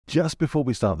just before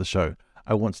we start the show,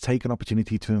 I want to take an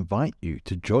opportunity to invite you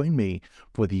to join me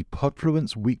for the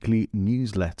Podfluence Weekly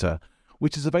newsletter,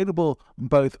 which is available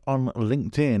both on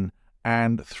LinkedIn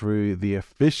and through the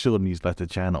official newsletter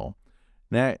channel.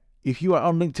 Now, if you are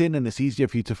on LinkedIn and it's easier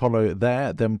for you to follow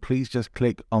there, then please just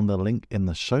click on the link in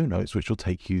the show notes, which will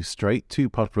take you straight to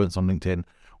Podfluence on LinkedIn,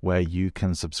 where you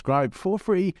can subscribe for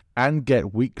free and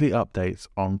get weekly updates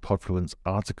on Podfluence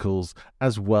articles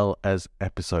as well as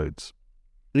episodes.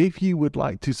 If you would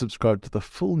like to subscribe to the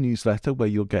full newsletter where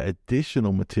you'll get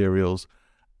additional materials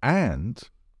and,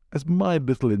 as my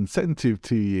little incentive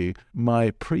to you,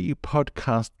 my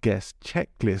pre-podcast guest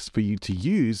checklist for you to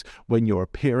use when you're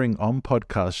appearing on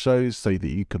podcast shows so that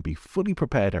you can be fully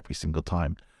prepared every single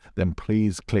time, then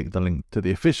please click the link to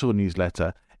the official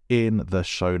newsletter in the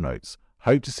show notes.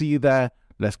 Hope to see you there.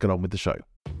 Let's get on with the show.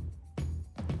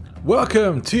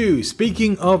 Welcome to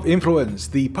Speaking of Influence,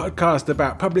 the podcast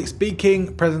about public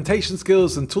speaking, presentation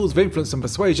skills, and tools of influence and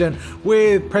persuasion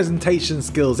with presentation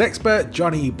skills expert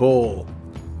Johnny Ball.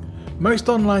 Most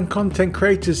online content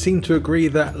creators seem to agree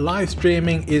that live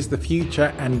streaming is the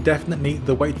future and definitely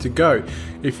the way to go.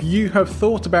 If you have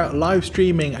thought about live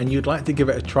streaming and you'd like to give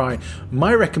it a try,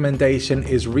 my recommendation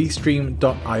is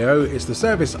Restream.io. It's the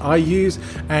service I use,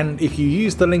 and if you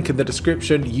use the link in the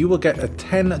description, you will get a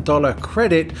 $10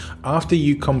 credit after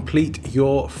you complete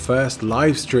your first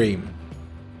live stream.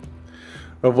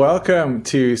 Well, welcome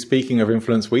to Speaking of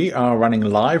Influence. We are running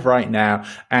live right now,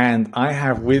 and I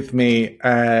have with me,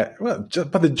 just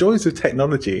by the joys of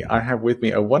technology, I have with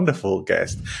me a wonderful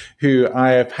guest who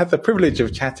I have had the privilege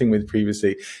of chatting with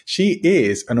previously. She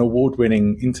is an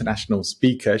award-winning international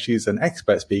speaker. She's an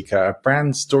expert speaker, a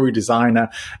brand story designer,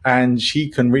 and she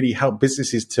can really help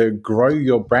businesses to grow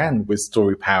your brand with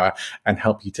story power and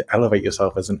help you to elevate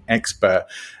yourself as an expert.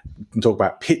 We can talk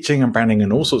about pitching and branding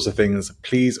and all sorts of things.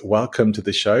 Please welcome to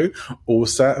the show,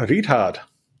 Åsa Rydhard.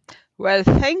 Well,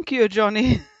 thank you,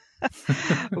 Johnny.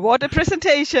 What a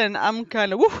presentation. I'm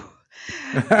kind of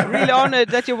really honored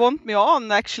that you want me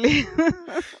on, actually.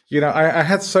 You know, I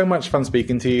had so much fun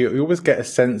speaking to you. You always get a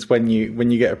sense when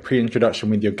you get a pre-introduction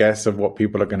with your guests of what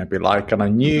people are going to be like. And I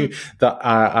knew that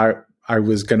I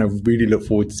was going to really look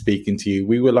forward to speaking to you.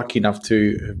 We were lucky enough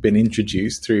to have been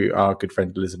introduced through our good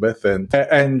friend Elizabeth,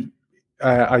 and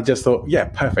I just thought, yeah,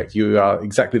 perfect. You are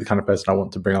exactly the kind of person I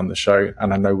want to bring on the show,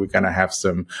 and I know we're going to have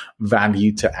some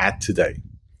value to add today.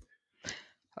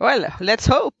 Well, let's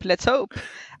hope.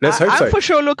 I for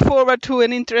sure look forward to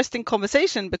an interesting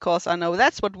conversation because I know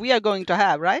that's what we are going to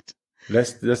have, right?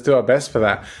 Let's do our best for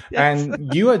that. Yes.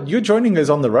 And you're joining us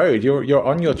on the road. You're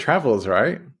on your travels,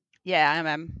 right? Yeah, I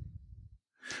am.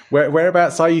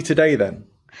 Whereabouts are you today then?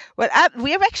 Well,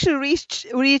 we have actually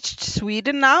reached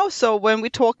Sweden now. So when we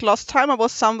talked last time, I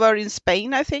was somewhere in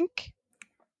Spain, I think.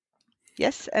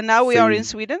 Yes, and now we are in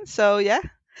Sweden. So yeah,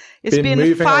 it's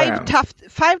been five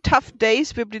tough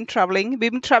days. We've been traveling.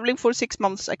 We've been traveling for 6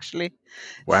 months actually.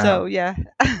 Wow. So yeah.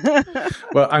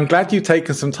 Well, I'm glad you've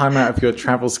taken some time out of your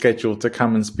travel schedule to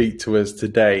come and speak to us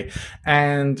today.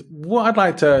 And what I'd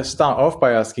like to start off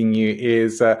by asking you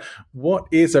is, what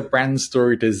is a brand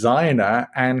story designer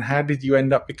and how did you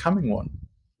end up becoming one?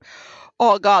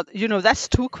 Oh, God, that's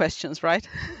 2 questions, right?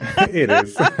 It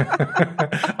is.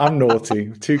 I'm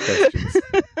naughty. 2 questions.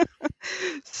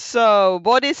 So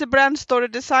what is a brand story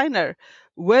designer?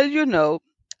 Well,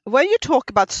 when you talk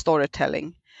about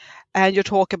storytelling, and you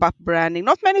talk about branding,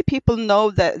 not many people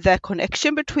know the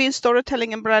connection between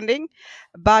storytelling and branding,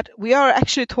 but we are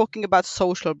actually talking about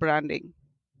social branding.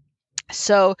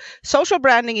 So social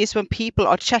branding is when people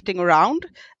are chatting around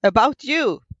about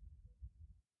you.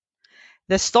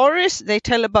 The stories they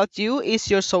tell about you is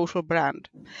your social brand.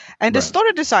 And a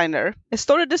story designer,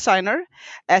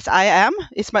 as I am,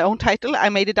 it's my own title. I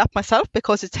made it up myself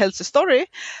because it tells a story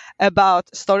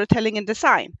about storytelling and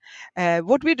design.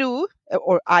 What we do,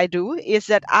 or I do, is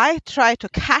that I try to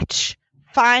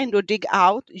find or dig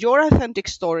out your authentic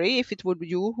story, if it would be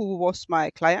you who was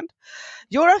my client,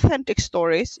 your authentic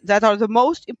stories that are the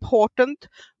most important,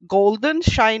 golden,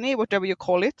 shiny, whatever you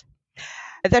call it,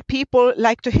 that people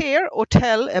like to hear or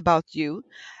tell about you.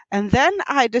 And then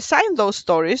I design those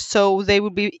stories so they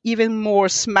will be even more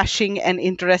smashing and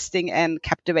interesting and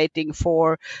captivating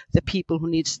for the people who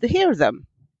needs to hear them.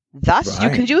 Thus, you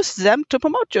can use them to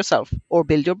promote yourself or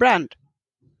build your brand.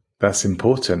 That's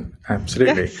important.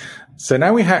 Absolutely. Yes. So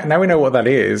now we know what that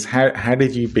is. How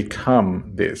did you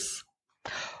become this?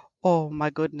 Oh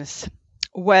my goodness.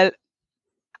 Well,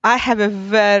 I have a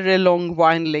very long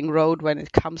winding road when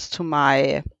it comes to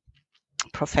my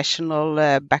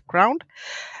professional background.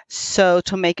 So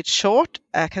to make it short,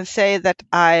 I can say that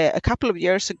a couple of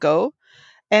years ago,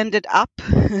 ended up,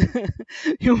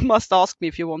 you must ask me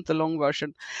if you want the long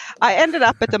version. I ended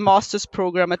up at the master's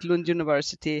program at Lund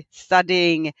University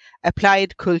studying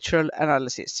applied cultural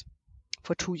analysis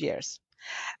for 2 years.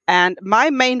 And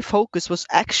my main focus was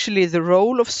actually the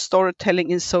role of storytelling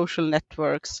in social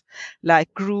networks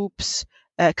like groups,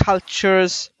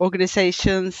 cultures,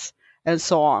 organizations, and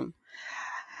so on.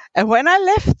 And when I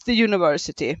left the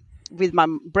university with my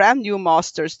brand new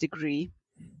master's degree,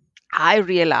 I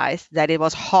realized that it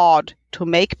was hard to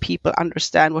make people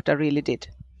understand what I really did.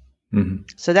 Mm-hmm.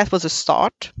 So that was a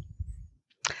start.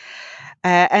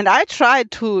 And I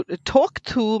tried to talk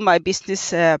to my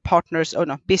business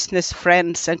business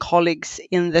friends and colleagues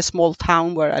in the small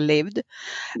town where I lived,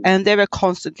 and they were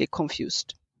constantly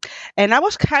confused. And I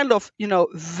was kind of,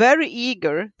 very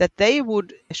eager that they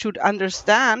should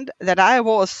understand that I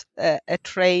was a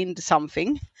trained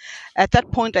something. At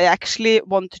that point, I actually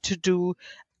wanted to do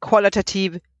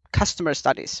qualitative customer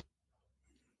studies.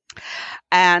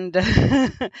 And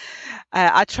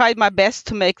I tried my best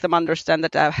to make them understand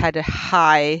that I had a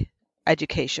high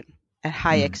education, a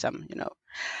high exam,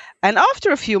 And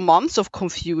after a few months of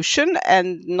confusion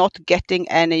and not getting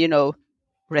any,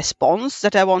 response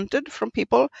that I wanted from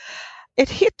people, it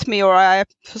hit me, or I,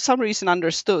 for some reason,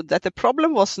 understood that the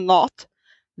problem was not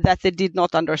that they did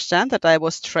not understand that I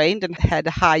was trained and had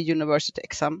a high university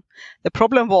exam. The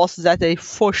problem was that they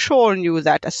for sure knew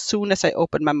that as soon as I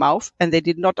opened my mouth, and they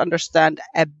did not understand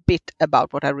a bit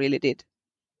about what I really did.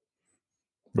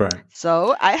 Right.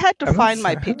 So I had to find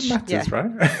my pitch. It matters,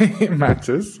 right? It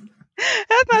matters.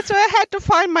 That's why I had to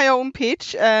find my own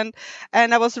pitch, and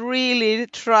I was really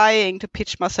trying to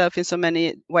pitch myself in so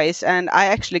many ways, and I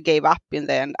actually gave up in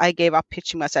the end. I gave up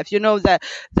pitching myself. The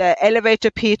elevator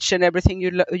pitch and everything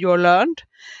you learned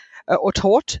or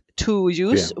taught to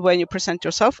use when you present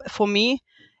yourself. For me,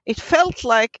 it felt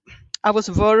like I was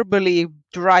verbally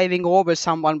driving over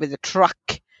someone with a truck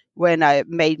when I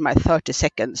made my 30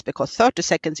 seconds, because 30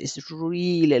 seconds is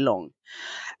really long.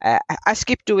 I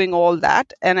skipped doing all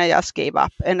that, and I just gave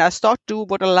up. And I started to do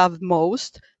what I love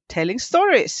most, telling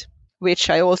stories,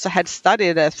 which I also had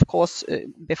studied, of course,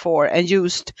 before and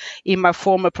used in my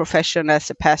former profession as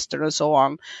a pastor and so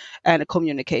on, and a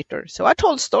communicator. So I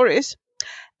told stories,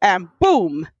 and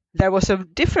boom, there was a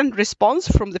different response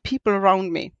from the people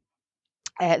around me.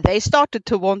 They started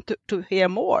to want to hear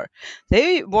more.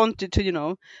 They wanted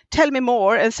to, tell me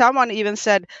more. And someone even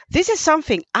said, this is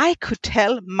something I could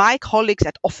tell my colleagues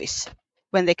at office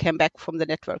when they came back from the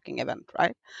networking event,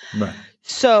 right?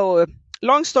 So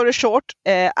long story short,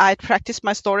 I practiced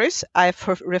my stories. I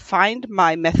refined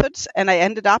my methods, and I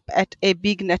ended up at a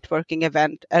big networking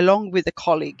event along with a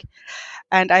colleague.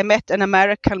 And I met an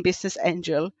American business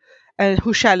angel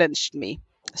who challenged me.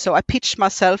 So I pitched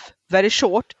myself very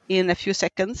short in a few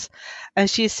seconds, and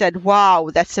she said, wow,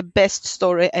 that's the best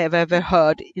story I have ever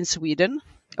heard in Sweden,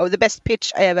 or the best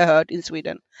pitch I ever heard in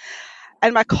Sweden.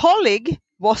 And my colleague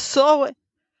was so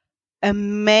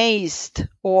amazed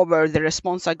over the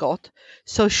response I got.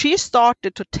 So she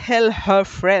started to tell her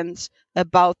friends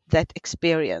about that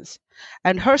experience.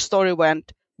 And her story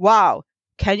went, wow,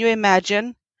 can you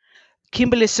imagine?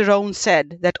 Kimberly Cerrone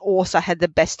said that Åsa had the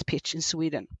best pitch in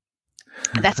Sweden.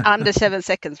 That's under 7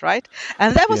 seconds, right?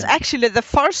 And that was actually the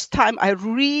first time I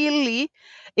really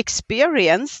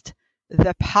experienced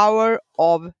the power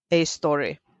of a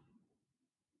story.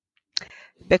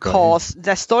 Because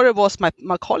the story was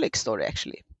my colleague's story,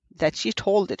 actually, that she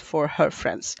told it for her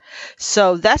friends.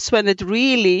 So that's when it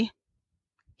really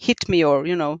hit me, or,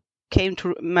 came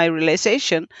to my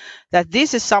realization that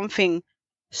this is something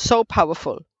so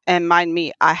powerful. And mind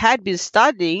me, I had been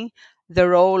studying the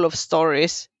role of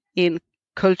stories in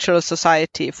cultural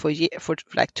society for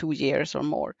like 2 years or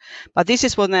more. But this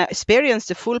is when I experienced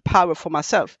the full power for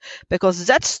myself, because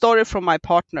that story from my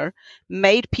partner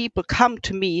made people come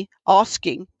to me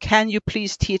asking, can you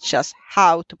please teach us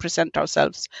how to present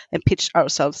ourselves and pitch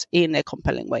ourselves in a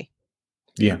compelling way?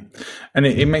 Yeah, and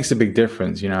it makes a big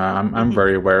difference. I'm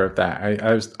very aware of that.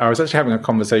 I was actually having a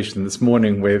conversation this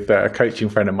morning with a coaching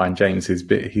friend of mine, James.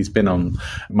 He's been on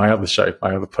my other show,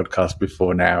 my other podcast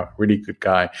before now. Really good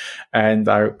guy, and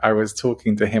I was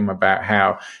talking to him about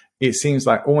how it seems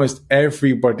like almost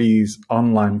everybody's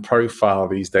online profile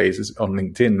these days, on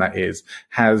LinkedIn that is,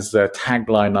 has a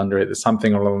tagline under it that's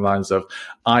something along the lines of,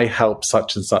 I help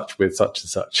such and such with such and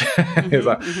such. It's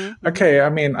like, okay, I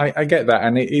mean, I get that.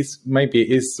 And it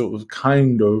is sort of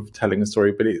kind of telling a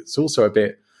story, but it's also a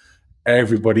bit,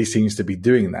 everybody seems to be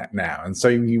doing that now. And so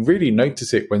you really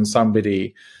notice it when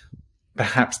somebody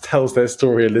perhaps tells their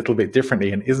story a little bit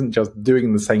differently and isn't just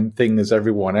doing the same thing as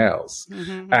everyone else,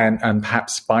 and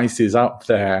perhaps spices up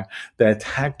their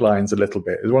taglines a little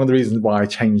bit. It's one of the reasons why I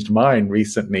changed mine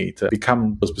recently to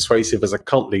become as persuasive as a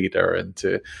cult leader and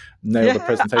to nail the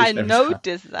presentation. I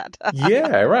noticed that.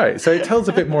 Yeah, right. So it tells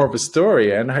a bit more of a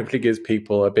story and hopefully gives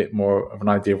people a bit more of an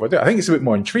idea of what to do. I think it's a bit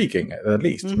more intriguing, at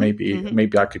least.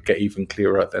 Maybe I could get even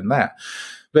clearer than that.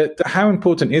 But how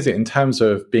important is it in terms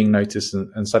of being noticed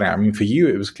and selling out? I mean, for you,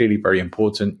 it was clearly very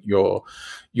important. Your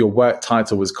work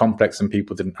title was complex and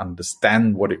people didn't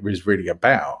understand what it was really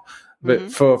about.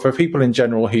 But for people in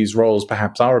general whose roles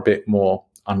perhaps are a bit more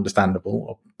understandable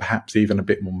or perhaps even a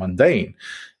bit more mundane,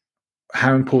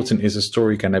 how important is a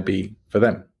story going to be for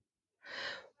them?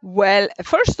 Well,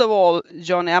 first of all,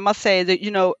 Johnny, I must say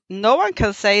that, no one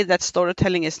can say that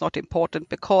storytelling is not important,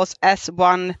 because as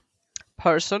one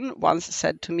person once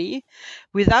said to me,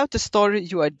 without a story,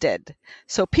 you are dead.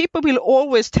 So people will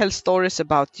always tell stories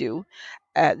about you.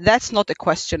 That's not a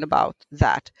question about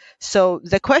that. So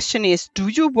the question is, do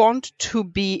you want to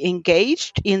be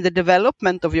engaged in the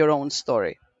development of your own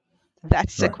story?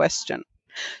 That's the question.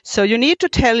 So you need to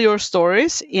tell your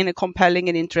stories in a compelling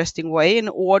and interesting way in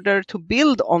order to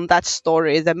build on that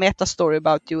story, the meta story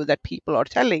about you that people are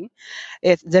telling,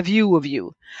 it's the view of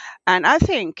you. And I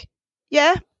think,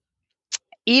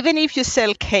 even if you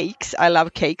sell cakes, I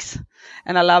love cakes,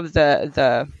 and I love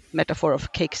the metaphor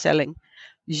of cake selling,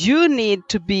 you need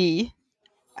to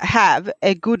have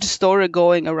a good story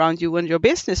going around you and your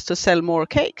business to sell more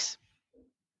cakes.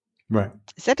 Right.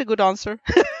 Is that a good answer?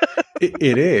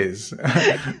 It is.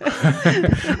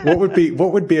 What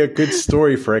would be a good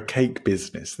story for a cake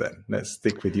business then? Let's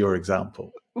stick with your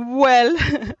example. Well,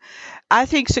 I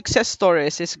think success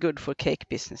stories is good for cake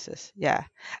businesses. Yeah.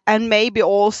 And maybe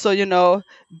also,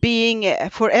 being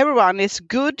for everyone, it's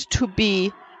good to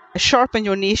be sharpen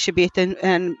your niche a bit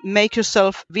and make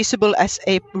yourself visible as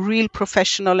a real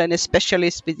professional and a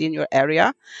specialist within your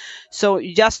area. So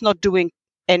just not doing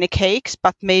any cakes,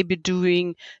 but maybe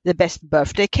doing the best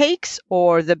birthday cakes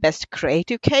or the best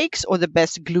creative cakes or the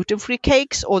best gluten-free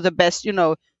cakes or the best,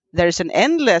 there's an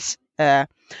endless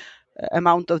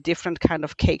amount of different kind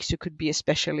of cakes you could be a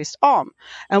specialist on.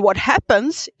 And what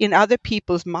happens in other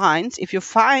people's minds, if you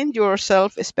find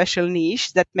yourself a special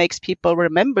niche that makes people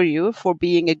remember you for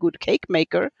being a good cake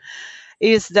maker,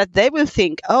 is that they will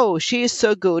think, oh, she is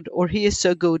so good or he is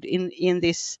so good in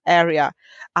this area.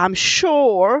 I'm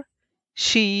sure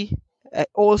she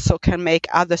also can make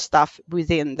other stuff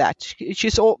within that.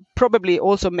 She's probably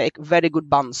also make very good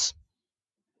buns.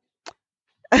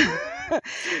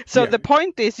 So the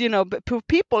point is,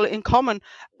 people in common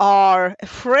are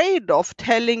afraid of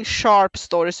telling sharp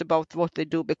stories about what they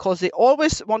do because they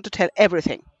always want to tell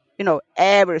everything,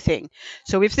 everything.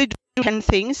 So if they do 10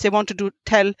 things, they want to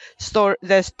tell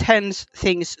there's 10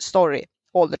 things story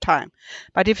all the time.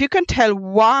 But if you can tell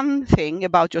one thing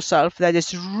about yourself that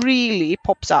is really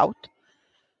pops out,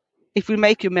 it will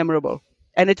make you memorable.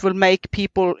 And it will make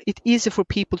it easy for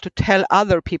people to tell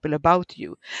other people about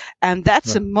you. And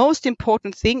that's the most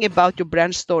important thing about your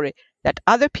brand story, that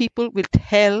other people will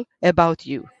tell about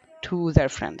you to their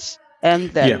friends and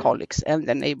their colleagues and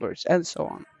their neighbors and so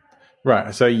on.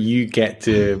 Right. So you get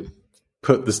to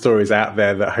put the stories out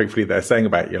there that hopefully they're saying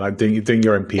about you, like doing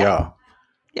your own PR. Yeah.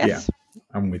 Yes. Yeah.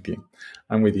 I'm with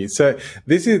you. So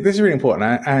this is really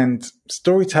important. And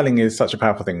storytelling is such a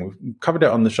powerful thing. We've covered it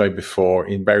on the show before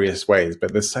in various ways,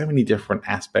 but there's so many different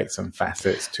aspects and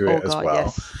facets to it as well.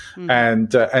 Yes. Mm-hmm.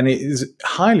 And it is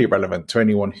highly relevant to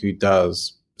anyone who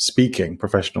does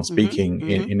professional speaking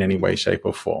in any way, shape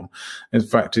or form. In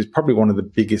fact, it's probably one of the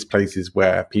biggest places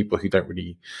where people who don't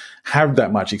really have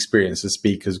that much experience as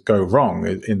speakers go wrong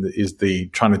is the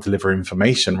trying to deliver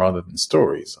information rather than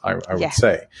stories, I would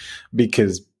say,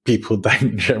 because people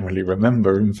don't generally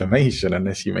remember information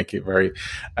unless you make it very,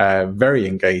 very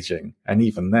engaging. And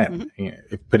even then,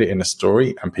 put it in a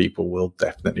story and people will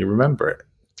definitely remember it.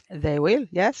 They will,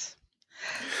 yes.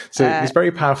 So it's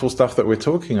very powerful stuff that we're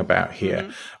talking about here.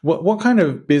 Mm-hmm. What kind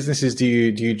of businesses do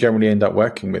you generally end up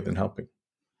working with and helping?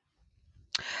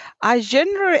 I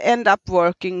generally end up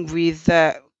working with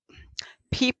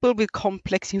people with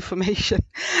complex information.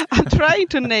 I'm trying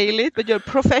to nail it, but you're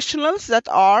professionals that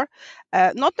are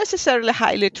not necessarily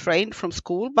highly trained from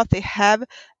school, but they have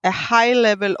a high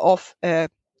level of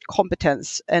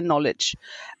competence and knowledge,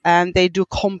 and they do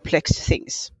complex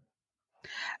things.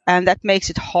 And that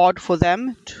makes it hard for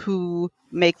them to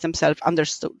make themselves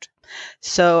understood.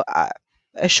 So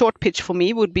a short pitch for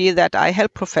me would be that I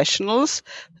help professionals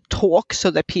talk so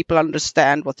that people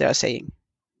understand what they are saying.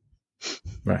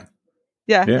 Right.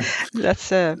 Yeah.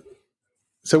 That's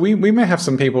So we may have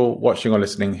some people watching or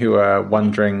listening who are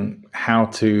wondering how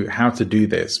to do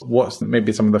this. What's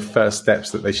maybe some of the first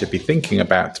steps that they should be thinking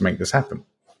about to make this happen?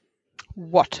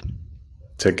 What?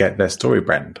 To get their story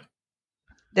brand.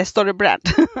 Their story brand.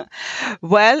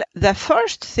 Well, the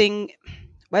first thing,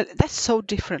 that's so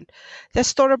different. Their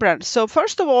story brand. So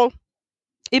first of all,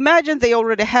 imagine they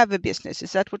already have a business.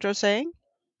 Is that what you're saying?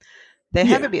 They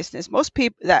have a business. Most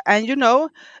people, and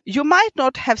you might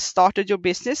not have started your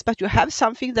business, but you have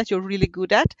something that you're really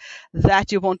good at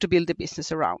that you want to build a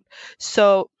business around.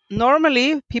 So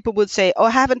normally people would say, oh, I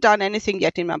haven't done anything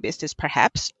yet in my business,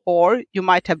 perhaps, or you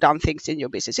might have done things in your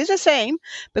business. It's the same,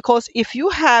 because if you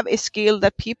have a skill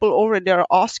that people already are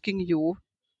asking you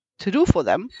to do for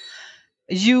them,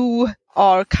 you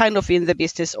are kind of in the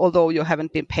business, although you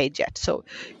haven't been paid yet. So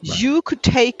you could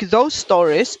take those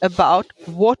stories about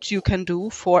what you can do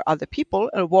for other people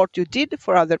or what you did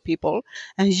for other people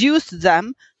and use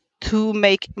them to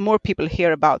make more people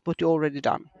hear about what you already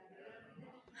done.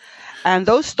 And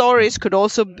those stories could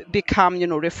also become,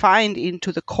 refined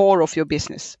into the core of your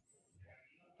business,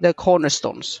 the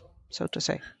cornerstones, so to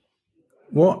say.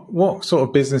 What sort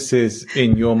of businesses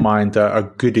in your mind are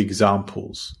good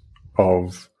examples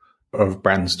of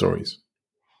brand stories?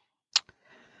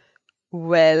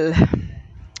 Well,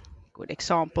 good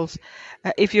examples.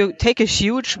 If you take a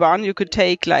huge one, you could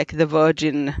take like the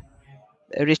Virgin,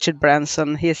 Richard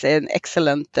Branson. He's an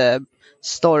excellent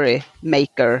story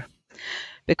maker,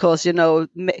 because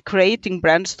creating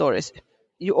brand stories,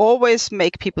 you always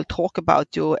make people talk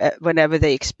about you whenever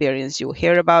they experience you,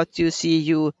 hear about you, see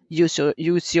you,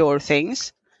 use your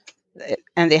things,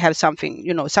 and they have something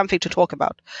to talk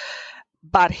about.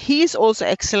 But he's also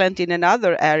excellent in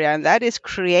another area, and that is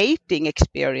creating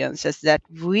experiences that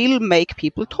will make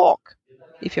people talk,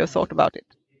 if you've thought about it.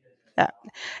 Yeah.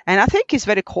 And I think he's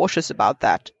very cautious about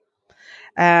that.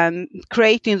 And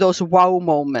creating those wow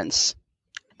moments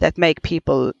that make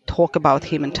people talk about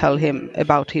him and tell him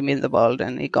about him in the world,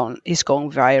 and he's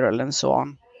going viral and so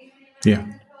on. Yeah.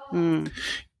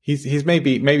 He's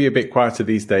maybe a bit quieter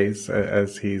these days,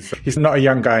 as he's not a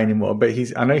young guy anymore, but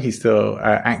I know he's still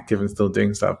active and still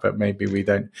doing stuff, but maybe we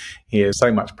don't hear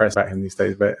so much press about him these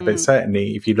days. But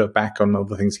certainly, if you look back on all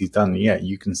the things he's done,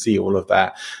 you can see all of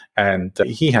that. And I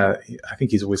think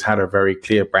he's always had a very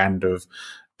clear brand of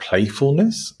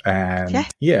playfulness and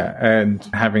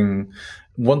and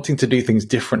wanting to do things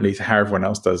differently to how everyone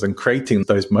else does, and creating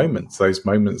those moments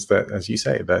that, as you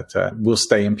say, that will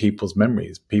stay in people's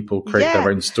memories. People create their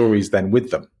own stories then with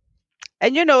them.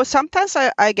 And sometimes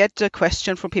I get a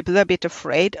question from people. They're a bit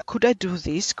afraid. Could I do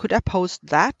this? Could I post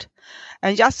that?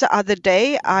 And just the other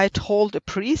day, I told a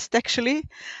priest actually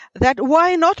that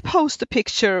why not post a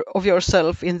picture of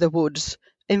yourself in the woods,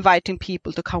 inviting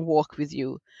people to come walk with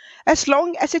you, as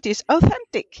long as it is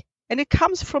authentic and it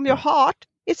comes from your heart.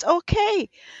 It's okay,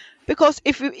 because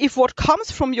if what comes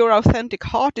from your authentic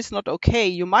heart is not okay,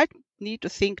 you might need to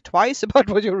think twice about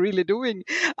what you're really doing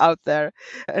out there.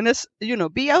 And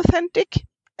be authentic,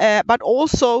 but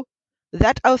also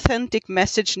that authentic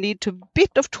message need to bit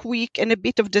of tweak and a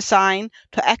bit of design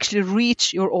to actually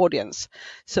reach your audience.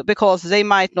 So because they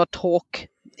might not talk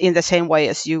in the same way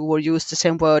as you or use the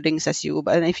same wordings as you,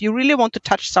 but if you really want to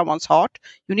touch someone's heart,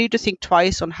 you need to think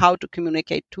twice on how to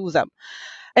communicate to them.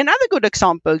 Another good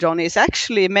example, Johnny, is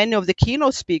actually many of the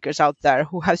keynote speakers out there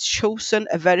who have chosen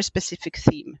a very specific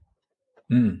theme.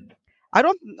 I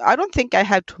don't think I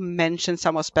have to mention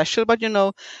someone special, but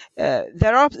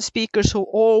there are speakers who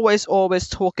always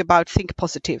talk about think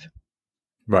positive,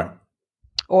 right,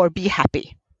 or be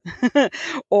happy, and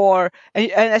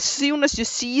as soon as you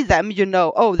see them,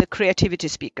 the creativity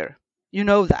speaker,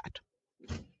 that,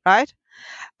 right?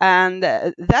 And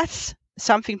that's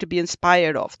something to be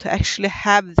inspired of, to actually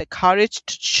have the courage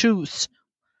to choose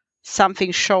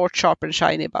something short, sharp, and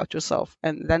shiny about yourself,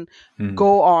 and then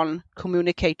go on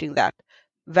communicating that.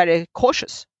 Very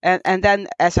cautious. And then,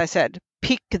 as I said,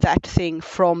 pick that thing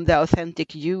from the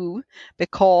authentic you,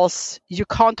 because you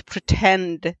can't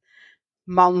pretend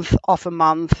month after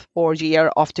month or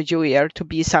year after year to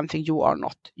be something you are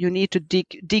not. You need to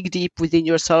dig deep within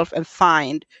yourself and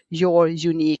find your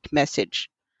unique message.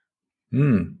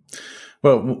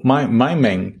 Well, my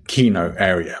main keynote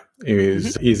area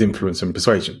is influence and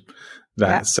persuasion.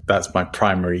 That's my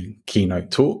primary keynote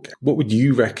talk. What would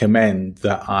you recommend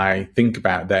that I think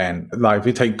about then? Like,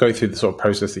 if you go through the sort of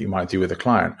process that you might do with a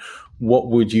client, what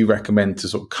would you recommend to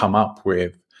sort of come up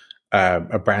with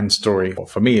a brand story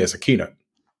for me as a keynote?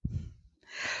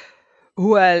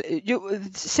 Well, you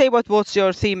say what's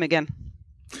your theme again?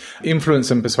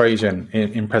 Influence and persuasion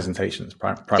in presentations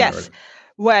primarily. Yes.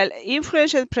 Well,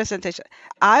 influential presentation.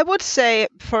 I would say,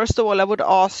 first of all, I would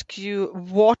ask you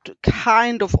what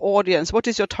kind of audience, what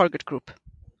is your target group?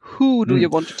 Who do you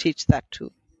want to teach that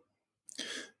to?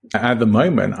 At the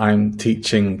moment, I'm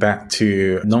teaching that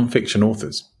to non-fiction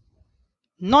authors.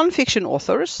 Non-fiction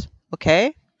authors,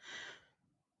 okay.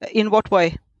 In what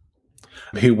way?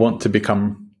 Who want to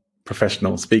become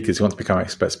professional speakers, who want to become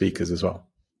expert speakers as well.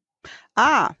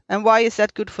 And why is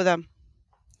that good for them?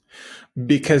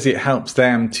 Because it helps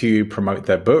them to promote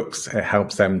their books. It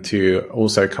helps them to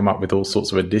also come up with all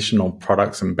sorts of additional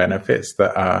products and benefits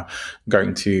that are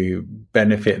going to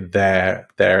benefit their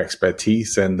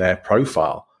expertise and their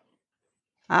profile.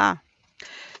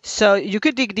 So you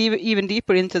could dig even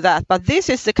deeper into that, but this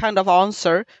is the kind of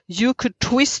answer you could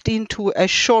twist into a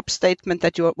short statement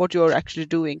that what you're actually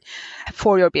doing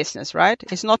for your business, right?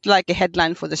 It's not like a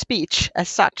headline for the speech as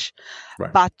such,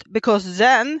 right. But because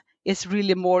then it's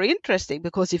really more interesting,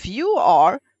 because if you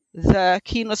are the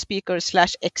keynote speaker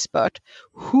 / expert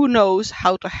who knows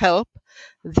how to help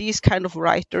these kind of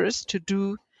writers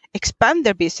to expand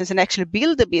their business and actually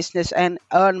build a business and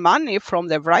earn money from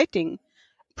their writing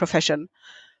profession,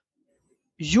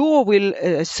 you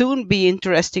will soon be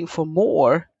interesting for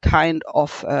more kind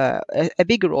of a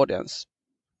bigger audience.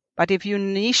 But if you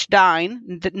nail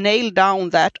down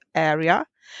that area,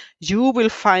 you will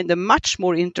find a much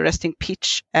more interesting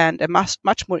pitch and a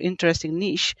much more interesting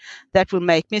niche that will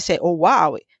make me say, oh,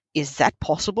 wow, is that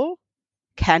possible?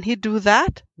 Can he do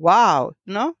that? Wow.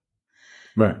 No?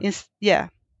 Right. Yeah.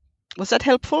 Was that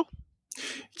helpful?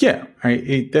 Yeah,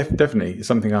 it definitely is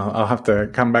something I'll have to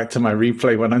come back to my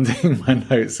replay when I'm doing my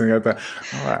notes and go,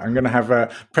 all right, I'm going to have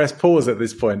a press pause at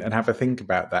this point and have a think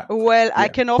about that. Well, yeah. I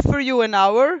can offer you an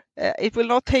hour. It will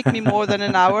not take me more than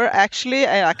an hour, actually.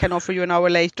 I can offer you an hour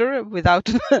later without,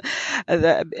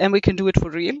 and we can do it for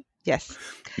real. Yes.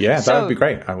 Yeah, that would be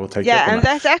great. I will take it. Yeah, and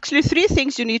that's actually 3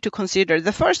 things you need to consider.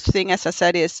 The first thing, as I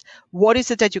said, is what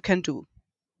is it that you can do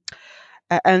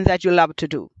and that you love to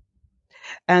do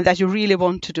and that you really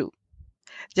want to do.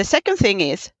 The second thing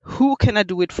is, who can I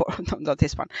do it for? No, not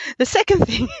this one. The second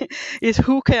thing is,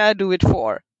 who can I do it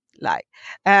for?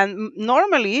 And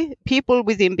normally people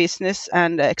within business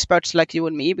and experts like you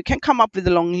and me, we can come up with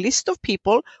a long list of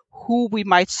people who we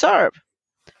might serve.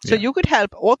 So you could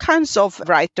help all kinds of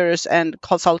writers and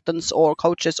consultants or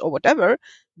coaches or whatever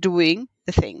doing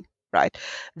the thing, right?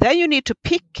 Then you need to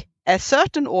pick a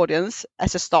certain audience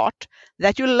as a start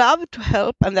that you love to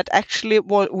help and that actually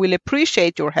will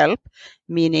appreciate your help,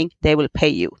 meaning they will pay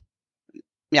you.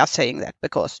 Yeah, saying that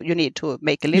because you need to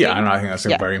make a living. Yeah, and I think that's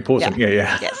very important.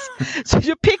 Yeah. Yes. So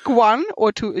you pick 1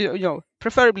 or 2,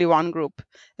 preferably one group,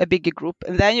 a bigger group,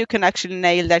 and then you can actually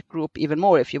nail that group even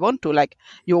more if you want to. Like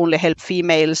you only help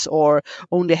females or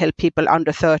only help people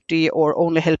under 30 or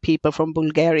only help people from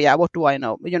Bulgaria. What do I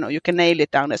know? You can nail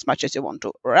it down as much as you want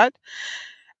to, right?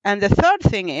 And the third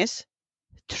thing is,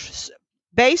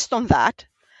 based on that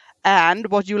and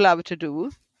what you love to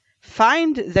do,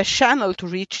 find the channel to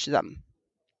reach them.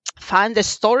 Find the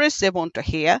stories they want to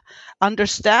hear,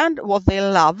 understand what they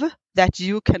love that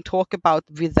you can talk about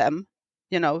with them,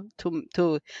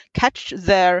 to catch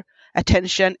their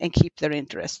attention and keep their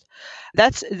interest.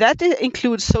 That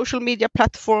includes social media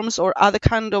platforms or other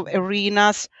kind of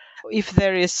arenas. If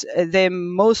there is, they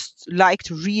most like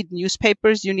to read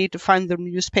newspapers, you need to find the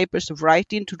newspapers to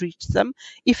write in to reach them.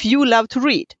 If you love to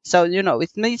read, so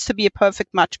it needs to be a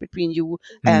perfect match between you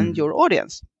and your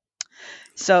audience.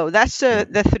 So that's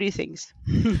the 3 things.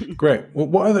 Great. Well,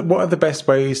 what are the best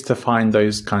ways to find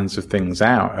those kinds of things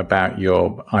out about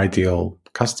your ideal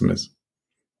customers?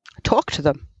 Talk to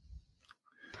them.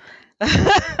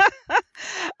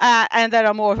 And there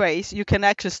are more ways. You can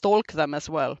actually stalk them as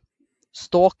well.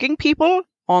 Stalking people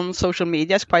on social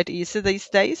media is quite easy these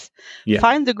days. Yeah.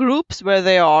 Find the groups where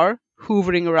they are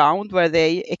hovering around, where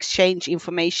they exchange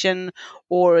information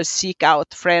or seek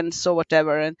out friends or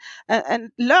whatever,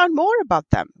 and learn more about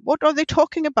them. What are they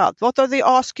talking about? What are they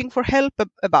asking for help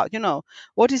about?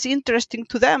 What is interesting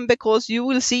to them, because you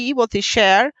will see what they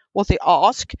share, what they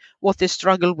ask, what they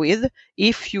struggle with,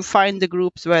 if you find the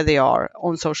groups where they are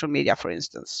on social media, for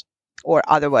instance, or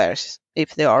otherwise,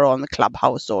 if they are on the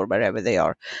Clubhouse or wherever they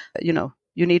are.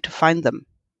 You need to find them.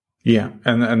 Yeah,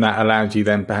 and that allows you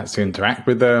then perhaps to interact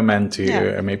with them and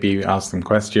to maybe ask them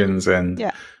questions and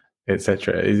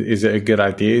etc. Is it a good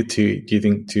idea do you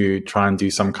think, to try and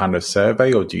do some kind of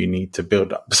survey, or do you need to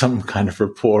build up some kind of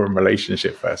rapport and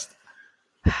relationship first?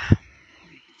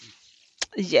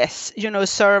 Yes,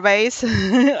 surveys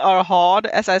are hard.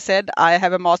 As I said, I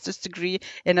have a master's degree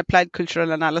in applied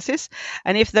cultural analysis.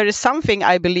 And if there is something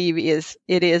I believe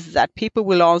it is that people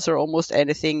will answer almost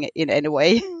anything in any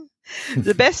way.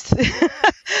 The best.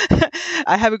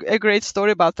 I have a great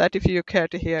story about that if you care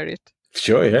to hear it.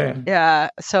 Sure, yeah. Yeah.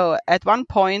 So at one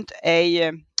point,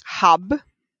 a hub,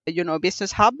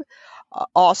 business hub,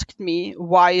 asked me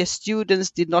why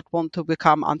students did not want to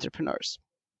become entrepreneurs,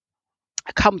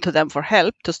 come to them for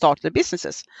help to start their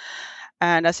businesses.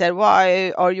 And I said,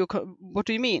 what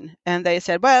do you mean? And they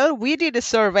said, well, we did a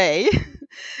survey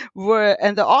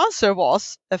and the answer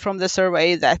was from the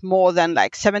survey that more than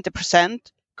like 70%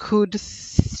 could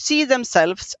see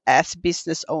themselves as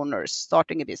business owners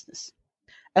starting a business.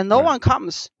 And no one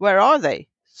comes. Where are they?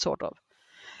 Sort of.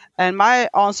 And my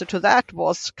answer to that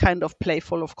was kind of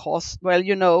playful, of course. Well,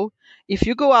 if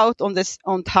you go out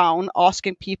on town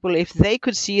asking people if they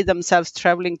could see themselves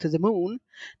traveling to the moon,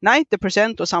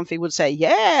 90% or something would say,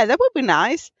 yeah, that would be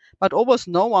nice. But almost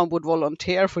no one would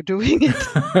volunteer for doing it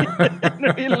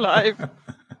in real life.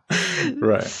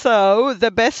 Right. So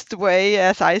the best way,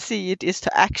 as I see it, is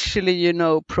to actually,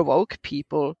 provoke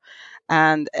people.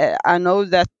 And I know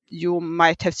that you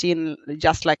might have seen,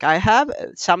 just like I have,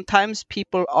 sometimes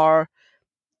people are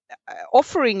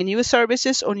offering new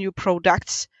services or new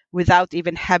products without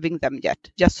even having them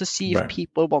yet, just to see if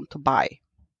people want to buy.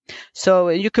 So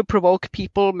you could provoke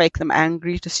people, make them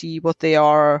angry to see what they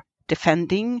are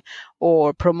defending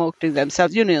or promoting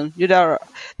themselves. There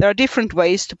are different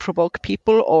ways to provoke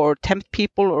people or tempt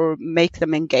people or make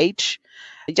them engage.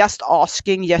 Just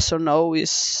asking yes or no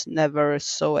is never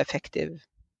so effective.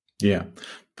 Yeah.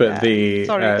 But But the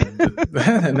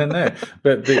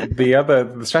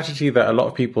strategy that a lot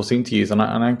of people seem to use, and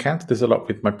I encounter this a lot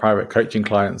with my private coaching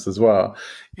clients as well,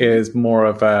 is more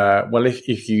of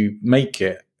if you make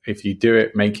it, if you do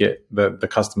it, make it, the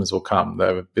customers will come,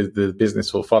 the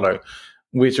business will follow,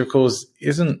 which of course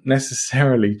isn't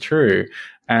necessarily true.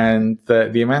 And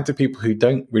the amount of people who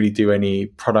don't really do any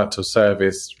product or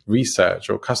service research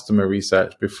or customer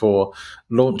research before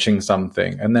launching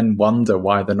something and then wonder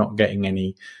why they're not getting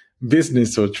any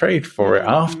business or trade for it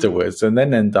afterwards, and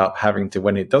then end up having to,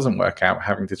 when it doesn't work out,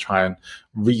 having to try and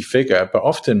refigure, but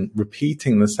often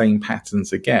repeating the same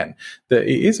patterns again, that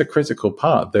it is a critical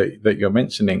part that you're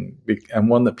mentioning, and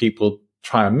one that people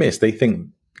try and miss. They think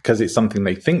because it's something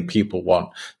they think people want,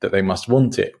 that they must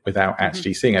want it without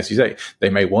actually seeing. As you say,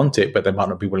 they may want it, but they might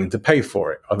not be willing to pay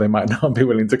for it, or they might not be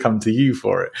willing to come to you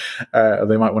for it, or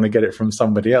they might want to get it from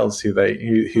somebody else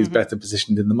who's better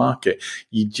positioned in the market.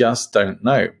 You just don't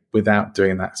know without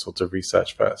doing that sort of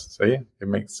research first. So yeah, it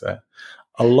makes a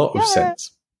lot of sense.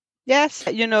 Yes,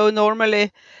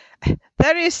 normally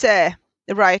there is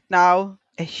right now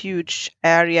a huge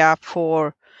area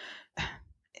for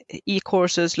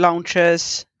e-courses,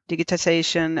 launches,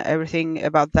 digitization, everything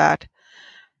about that.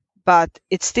 But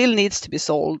it still needs to be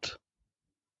sold.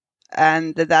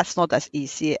 And that's not as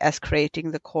easy as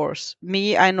creating the course.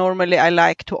 I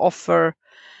like to offer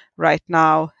right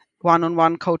now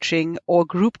one-on-one coaching or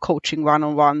group coaching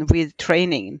one-on-one with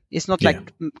training. It's not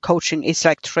like coaching, it's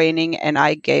like training, and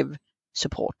I gave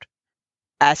support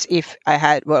as if I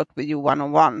had worked with you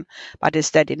one-on-one, but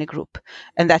instead in a group.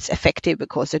 And that's effective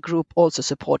because the group also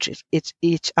supports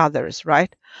each other's,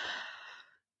 right?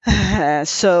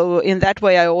 So in that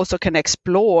way, I also can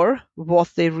explore what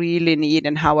they really need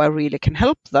and how I really can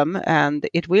help them. And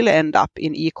it will end up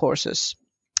in e-courses,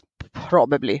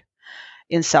 probably,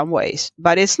 in some ways.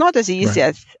 But it's not as easy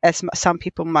as some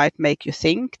people might make you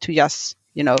think, to just,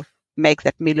 make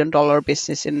that $1 million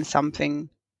business in something.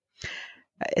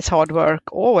 It's hard work,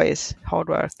 always hard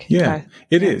work. Yeah,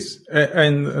 it is.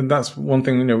 And that's one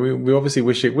thing, we obviously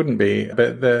wish it wouldn't be,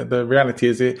 but the reality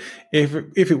is if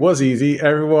it was easy,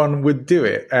 everyone would do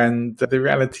it. And the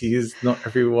reality is not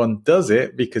everyone does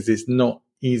it because it's not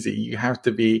easy. You have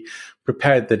to be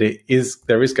prepared that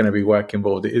there is going to be work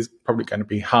involved. It is probably going to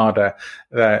be harder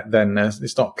than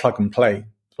it's not plug and play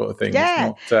sort of thing.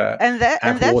 Yeah. It's not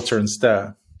add water and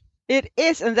stir. It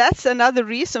is, and that's another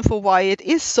reason for why it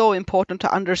is so important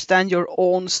to understand your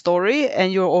own story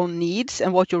and your own needs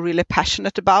and what you're really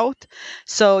passionate about.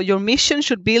 So your mission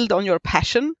should build on your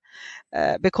passion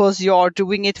because you are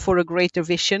doing it for a greater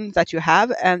vision that you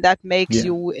have, and that makes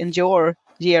you endure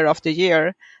year after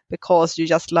year because you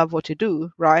just love what you do,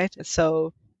 right?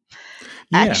 So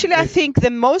actually, I think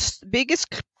the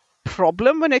biggest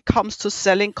problem when it comes to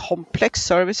selling complex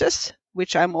services,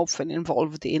 which I'm often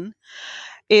involved in,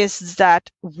 is that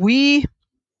we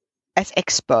as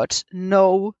experts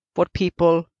know what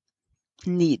people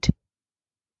need.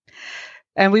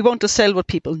 And we want to sell what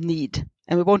people need.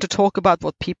 And we want to talk about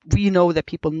what we know that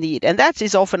people need. And that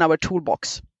is often our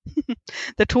toolbox.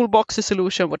 The toolbox, the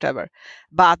solution, whatever.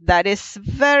 But that is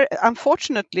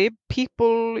unfortunately,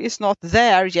 people is not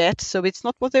there yet. So it's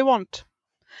not what they want.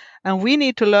 And we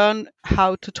need to learn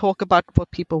how to talk about what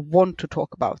people want to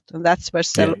talk about. And that's where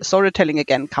storytelling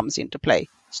again comes into play.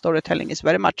 Storytelling is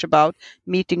very much about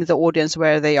meeting the audience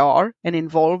where they are and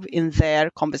involve in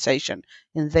their conversation,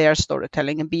 in their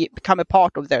storytelling, and become a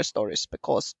part of their stories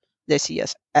because they see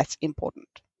us as important.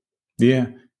 Yeah.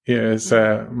 Yeah, it's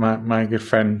my good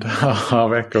friend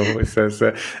Harv Ekel, who says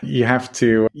you have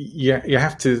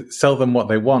to sell them what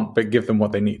they want, but give them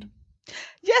what they need.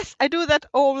 Yes, I do that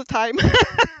all the time.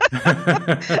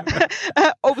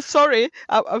 Oh, sorry,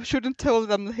 I shouldn't tell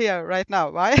them here right now,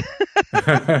 right?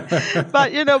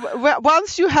 But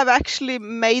once you have actually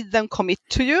made them commit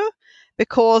to you,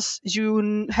 because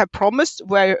you have promised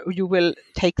where you will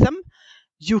take them,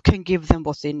 you can give them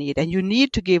what they need, and you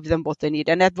need to give them what they need.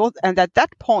 And at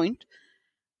that point,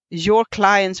 your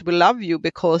clients will love you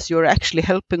because you're actually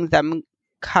helping them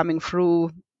coming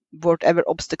through whatever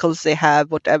obstacles they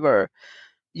have, whatever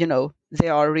they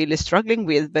are really struggling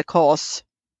with, because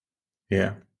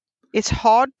it's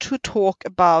hard to talk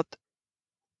about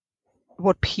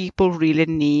what people really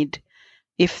need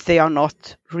if they are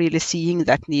not really seeing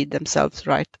that need themselves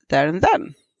right there and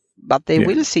then. But they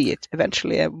will see it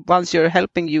eventually. Once you're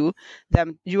helping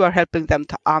them, you are helping them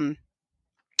to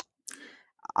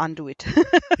undo it.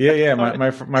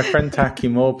 My friend Taki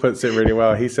Moore puts it really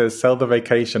well. He says, "Sell the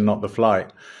vacation, not the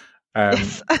flight."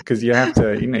 Because you have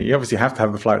to, you obviously have to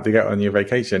have the flight to get on your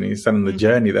vacation. You're selling the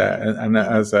journey there, and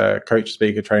as a coach,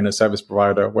 speaker, trainer, service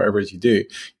provider, whatever it is you do,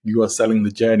 you are selling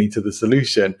the journey to the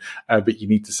solution. But you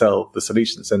need to sell the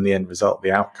solutions and the end result,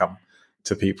 the outcome,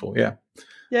 to people. Yeah.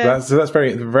 So that's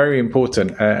very, very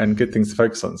important and good things to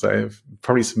focus on. So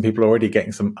probably some people are already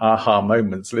getting some aha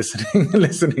moments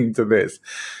listening to this.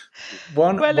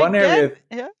 One area.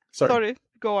 Yeah. Sorry.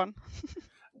 Go on.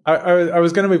 I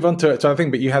was going to move on to it, so I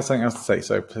think, but you had something else to say,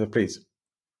 so please.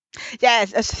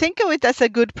 Yes, think of it as a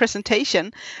good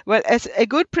presentation. Well, as a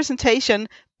good presentation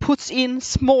puts in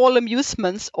small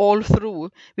amusements all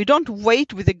through. We don't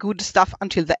wait with the good stuff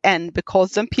until the end,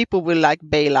 because then people will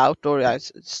bail out or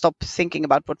stop thinking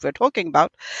about what we're talking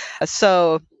about.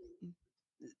 So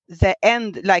the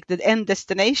end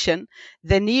destination,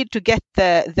 they need to get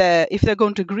the if they're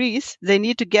going to Greece, they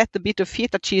need to get the bit of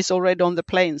feta cheese already on the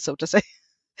plane, so to say.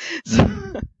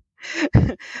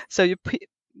 So you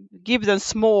give them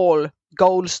small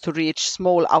goals to reach,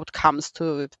 small outcomes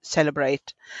to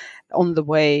celebrate on the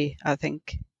way, I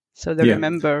think, so they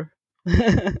remember.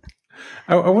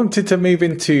 I wanted to move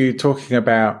into talking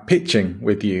about pitching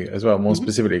with you as well, more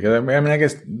specifically, because I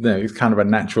guess it's kind of a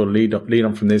natural lead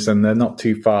on from this, and they're not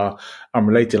too far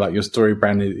unrelated. Like your story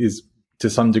brand is to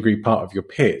some degree part of your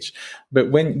pitch. But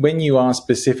when you are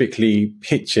specifically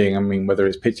pitching, whether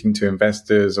it's pitching to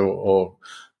investors or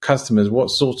customers, what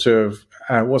sort of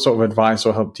advice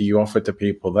or help do you offer to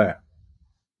people there?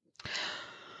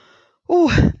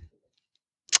 Oh,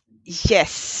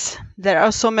 yes, there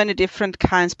are so many different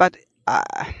kinds, but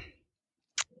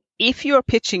if you're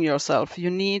pitching yourself, you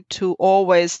need to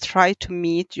always try to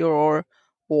meet your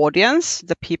audience,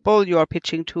 the people you are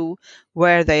pitching to,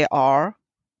 where they are.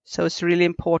 So it's really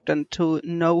important to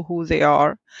know who they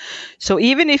are. So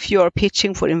even if you're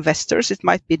pitching for investors, it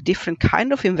might be different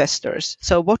kind of investors.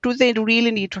 So what do they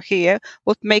really need to hear?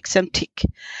 What makes them tick?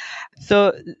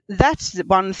 So that's the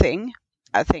one thing,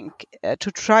 I think,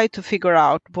 to try to figure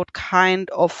out what kind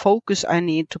of focus I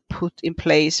need to put in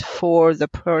place for the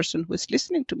person who is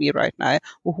listening to me right now,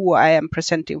 or who I am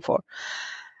presenting for.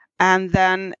 And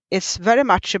then it's very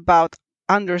much about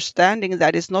understanding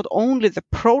that it's not only the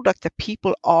product that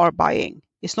people are buying.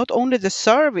 It's not only the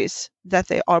service that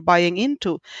they are buying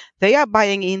into. They are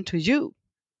buying into you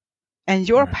and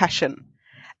your passion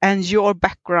and your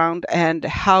background and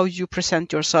how you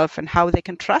present yourself and how they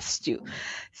can trust you.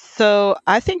 So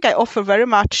I think I offer very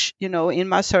much, in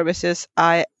my services,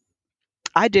 I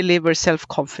deliver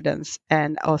self-confidence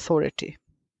and authority.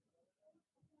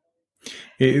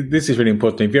 This is really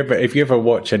important. If you ever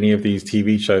watch any of these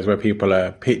TV shows where people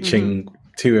are pitching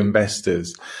to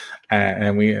investors,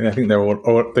 and I think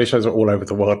those shows are all over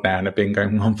the world now and have been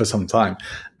going on for some time,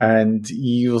 and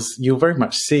you'll very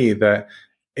much see that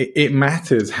it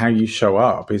matters how you show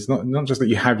up. It's not just that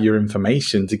you have your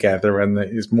information together and that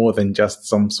it's more than just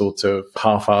some sort of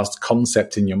half-assed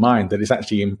concept in your mind, that it's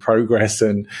actually in progress,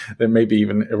 and then maybe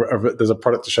even there's a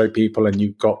product to show people and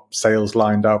you've got sales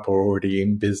lined up or already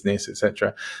in business,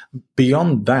 etc.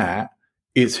 Beyond that,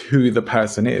 it's who the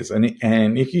person is. And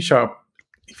if you show up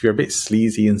if you're a bit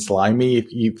sleazy and slimy,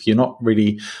 if you're not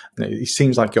really, it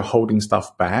seems like you're holding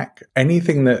stuff back,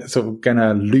 anything that's sort of going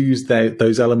to lose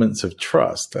those elements of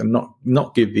trust and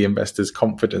not give the investors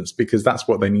confidence, because that's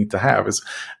what they need to have.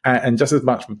 And just as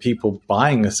much for people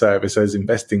buying a service as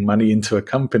investing money into a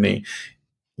company,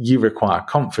 you require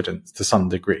confidence to some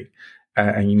degree.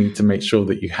 And you need to make sure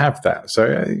that you have that. So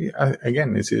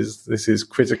again, this is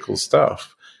critical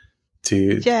stuff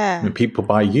to when people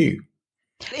buy you.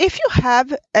 If you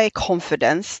have a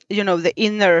confidence, the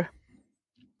inner,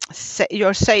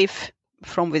 you're safe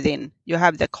from within. You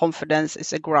have the confidence,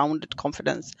 it's a grounded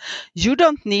confidence. You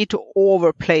don't need to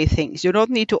overplay things. You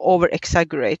don't need to over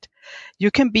exaggerate.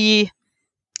 You can be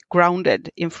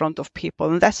grounded in front of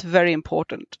people, and that's very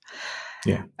important.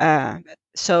 Yeah.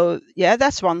 So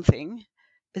that's one thing.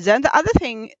 Then the other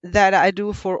thing that I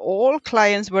do for all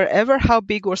clients, wherever how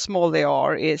big or small they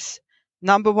are, is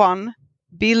number one,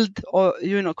 build or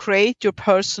create your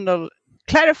personal,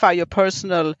 clarify your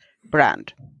personal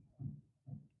brand,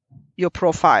 your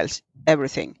profiles,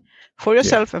 everything for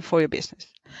yourself and for your business.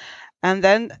 And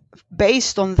then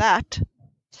based on that,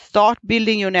 start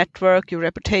building your network, your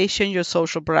reputation, your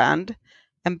social brand.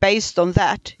 And based on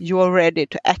that, you are ready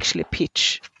to actually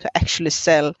pitch, to actually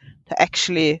sell, to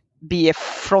actually be a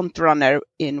front runner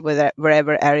in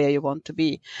wherever area you want to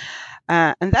be.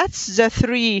 And that's the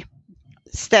 3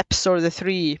 steps or the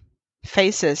 3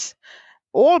 phases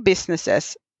all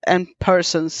businesses and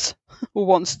persons who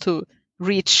wants to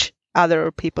reach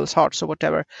other people's hearts or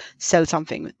whatever, sell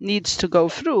something, needs to go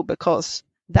through, because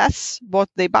that's what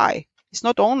they buy. It's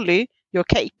not only your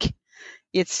cake,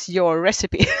 it's your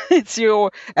recipe. It's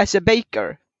your, as a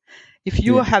baker, if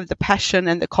you have the passion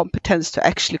and the competence to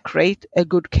actually create a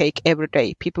good cake every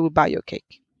day, people will buy your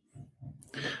cake.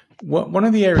 One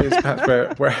of the areas,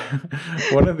 perhaps, where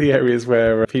one of the areas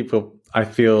where people, I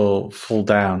feel, fall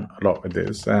down a lot with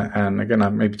this, and again, I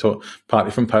maybe talk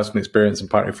partly from personal experience and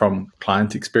partly from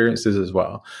client experiences as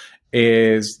well,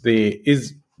 is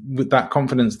with that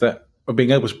confidence that of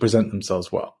being able to present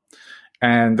themselves well.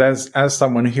 And as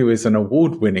someone who is an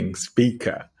award-winning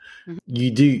speaker,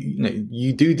 you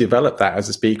do develop that as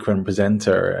a speaker and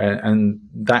presenter, and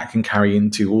that can carry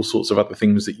into all sorts of other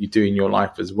things that you do in your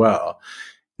life as well.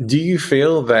 Do you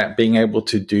feel that being able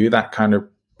to do that kind of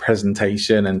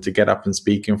presentation and to get up and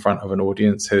speak in front of an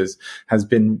audience has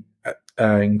been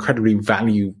incredibly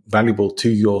valuable to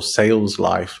your sales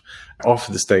life off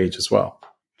the stage as well?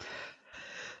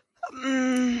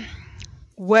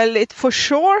 Well, it for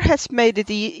sure has made it.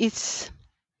 It's,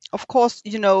 of course,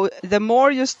 the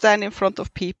more you stand in front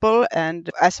of people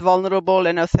and as vulnerable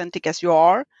and authentic as you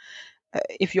are,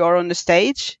 if you are on the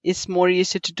stage, it's more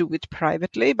easy to do it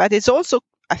privately. But it's also,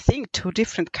 I think, 2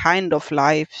 different kind of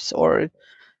lives or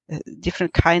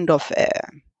different kind of,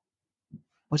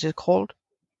 what's it called?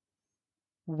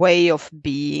 Way of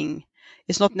being.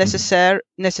 It's not necessary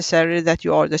that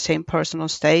you are the same person on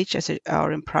stage as you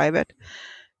are in private.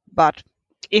 But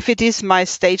if it is my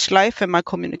stage life and my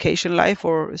communication life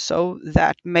or so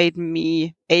that made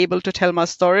me able to tell my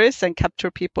stories and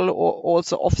capture people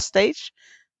also off stage,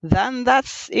 then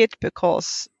that's it.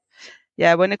 Because,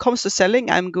 when it comes to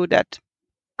selling, I'm good at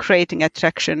creating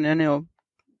attraction and,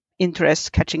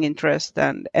 interest, catching interest,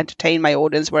 and entertain my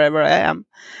audience wherever I am.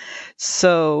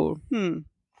 So,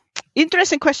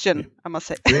 interesting question, I must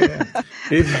say.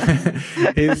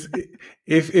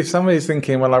 If somebody's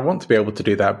thinking, well, I want to be able to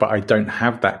do that, but I don't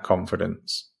have that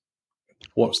confidence,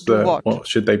 what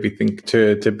should they be think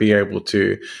to be able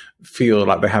to feel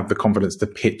like they have the confidence to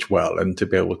pitch well and to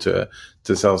be able to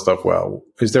sell stuff well?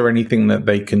 Is there anything that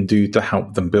they can do to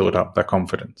help them build up their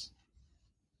confidence?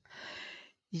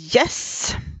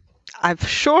 Yes, I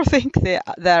sure think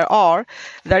there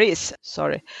is.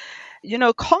 Sorry.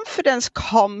 Confidence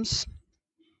comes,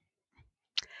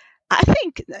 I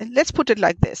think, let's put it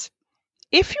like this.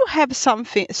 If you have some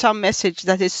message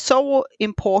that is so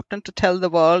important to tell the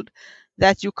world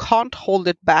that you can't hold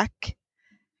it back,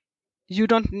 you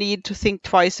don't need to think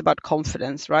twice about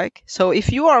confidence, right? So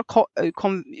if you are,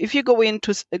 if you go in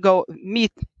to go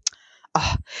meet,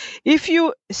 if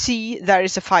you see there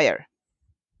is a fire,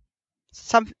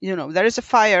 there is a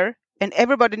fire and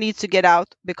everybody needs to get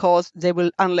out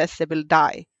unless they will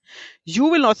die. You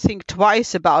will not think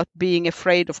twice about being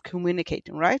afraid of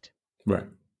communicating, right? Right.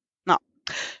 No.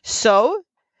 So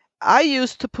I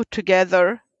used to put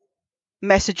together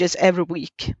messages every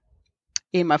week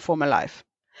in my former life.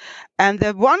 And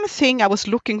the one thing I was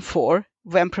looking for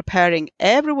when preparing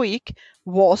every week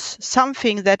was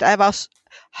something that I was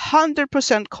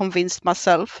 100% convinced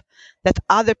myself that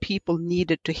other people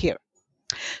needed to hear.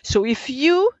 So if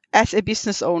you as a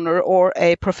business owner or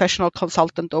a professional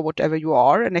consultant or whatever you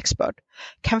are, an expert,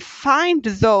 can find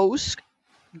those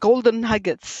golden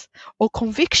nuggets or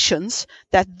convictions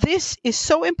that this is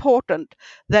so important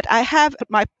that I have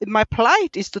my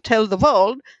plight is to tell the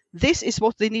world this is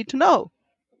what they need to know.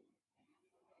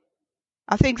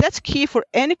 I think that's key for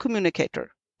any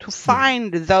communicator, to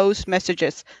find those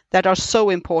messages that are so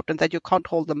important that you can't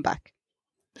hold them back.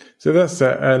 So that's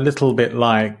a little bit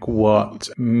like what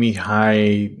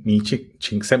Mihai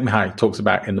Csikszentmihalyi talks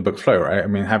about in the book Flow, right? I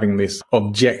mean, having this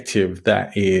objective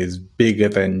that is bigger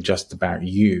than just about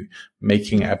you,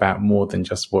 making it about more than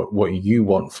just what you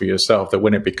want for yourself, that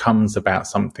when it becomes about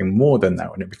something more than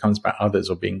that, when it becomes about others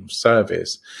or being of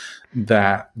service,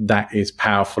 that is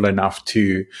powerful enough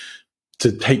to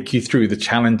take you through the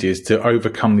challenges, to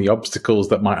overcome the obstacles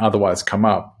that might otherwise come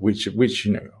up, which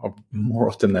are more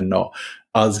often than not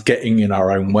us getting in our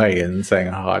own way and saying,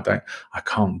 I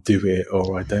can't do it,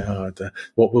 or I don't,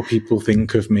 what will people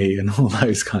think of me, and all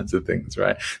those kinds of things,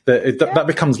 right? That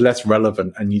becomes less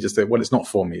relevant, and you just say, well, it's not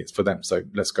for me, it's for them, so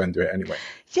let's go and do it anyway.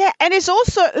 Yeah, and it's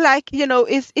also like,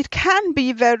 it can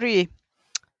be very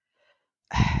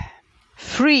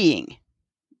freeing,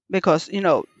 because,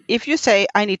 if you say,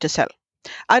 I need to sell,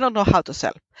 I don't know how to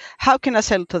sell. How can I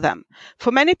sell to them?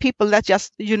 For many people, that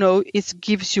just, it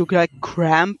gives you like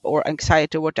cramp or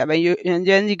anxiety or whatever. And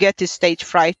then you get this stage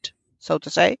fright, so to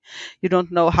say. You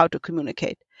don't know how to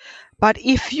communicate. But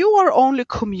if you are only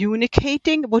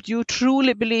communicating what you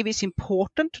truly believe is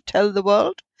important to tell the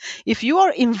world, if you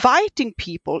are inviting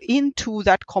people into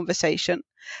that conversation,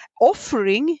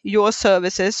 offering your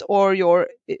services or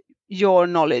your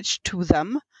knowledge to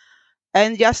them,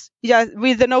 and just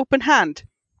with an open hand.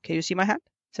 Can you see my hand?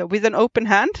 So with an open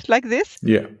hand like this,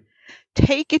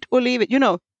 take it or leave it.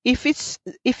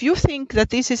 If you think that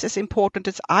this is as important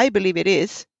as I believe it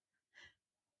is,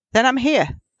 then I'm here.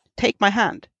 Take my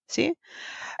hand. See?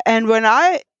 And when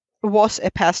I was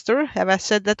a pastor, have I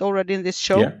said that already in this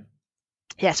show? Yeah.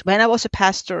 Yes, when I was a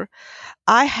pastor,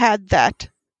 I had that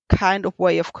kind of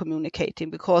way of communicating,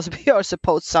 because we are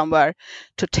supposed somewhere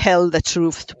to tell the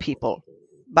truth to people.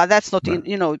 But that's not,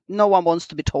 no one wants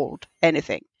to be told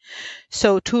anything.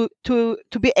 So to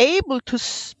be able to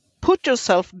put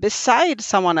yourself beside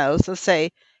someone else and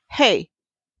say, hey,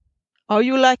 are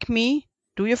you like me?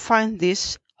 Do you find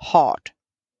this hard?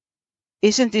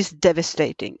 Isn't this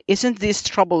devastating? Isn't this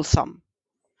troublesome?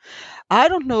 I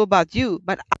don't know about you,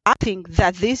 but I think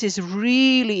that this is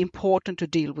really important to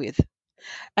deal with.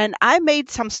 And I made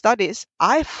some studies.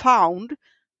 I found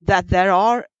that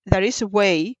there is a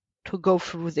way to go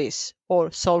through this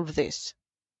or solve this.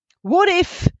 What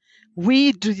if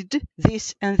we did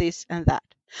this and this and that?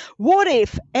 What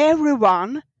if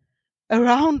everyone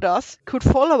around us could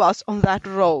follow us on that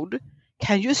road?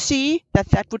 Can you see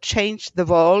that would change the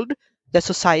world, the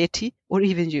society, or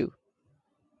even you?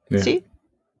 Yeah. See?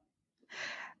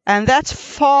 And that's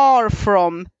far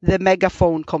from the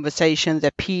megaphone conversation,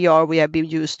 the PR we have been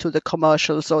used to, the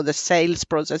commercials or the sales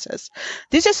processes.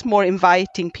 This is more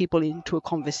inviting people into a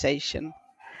conversation.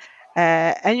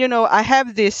 And, I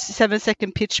have this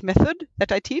 7-second pitch method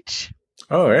that I teach.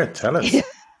 Oh, yeah. Tell us.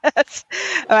 Yes.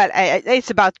 Well,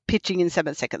 it's about pitching in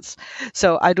 7 seconds.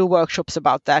 So I do workshops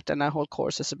about that, and I hold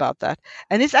courses about that.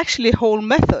 And it's actually a whole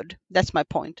method. That's my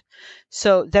point.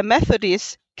 So the method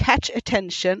is catch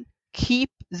attention, keep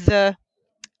the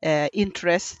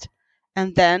interest,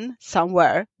 and then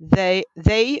somewhere they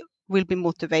will be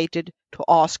motivated to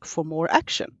ask for more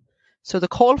action. So the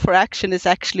call for action is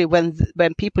actually when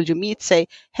people you meet say,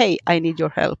 hey, I need your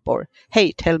help, or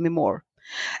hey, tell me more.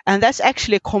 And that's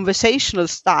actually a conversational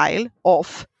style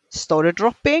of story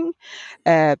dropping,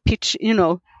 pitch,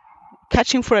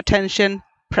 catching for attention,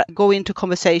 go into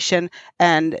conversation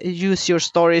and use your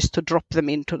stories to drop them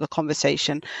into the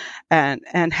conversation,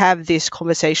 and have this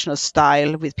conversational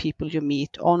style with people you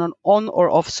meet on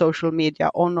or off social media,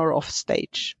 on or off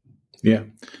stage. Yeah.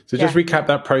 So just recap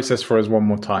that process for us one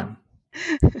more time.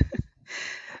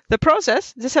 The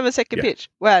process, the 7-second pitch.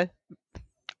 Well,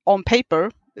 on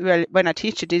paper, when I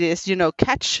teach it is,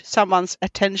 catch someone's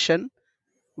attention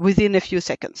within a few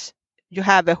seconds. You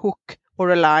have a hook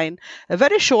or a line. A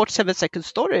very short 7-second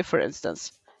story, for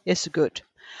instance, is good.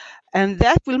 And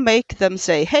that will make them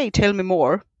say, hey, tell me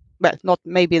more. Well, not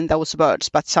maybe in those words,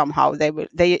 but somehow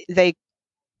they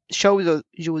show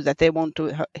you that they want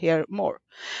to hear more.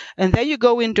 And then you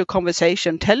go into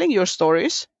conversation, telling your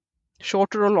stories,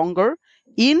 shorter or longer,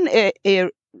 in a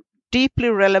deeply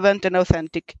relevant and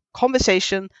authentic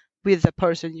conversation with the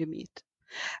person you meet.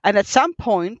 And at some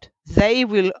point, they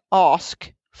will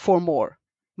ask for more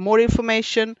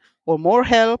information or more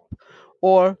help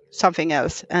or something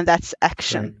else. And that's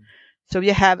action. So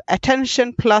you have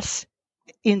attention plus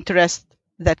interest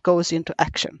that goes into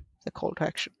action, the call to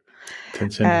action.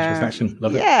 Attention, interest, action.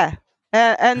 Love it. Yeah.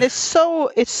 And it's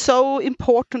so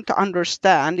important to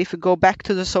understand, if you go back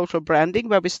to the social branding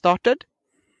where we started,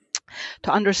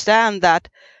 to understand that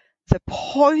the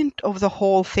point of the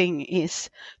whole thing is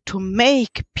to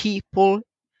make people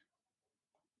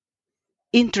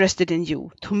interested in you,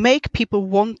 to make people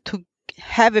want to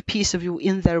have a piece of you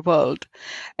in their world.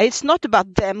 It's not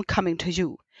about them coming to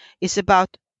you. It's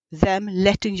about them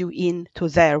letting you into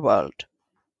their world.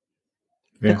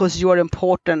 Yeah. Because you are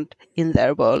important in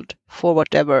their world for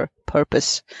whatever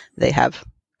purpose they have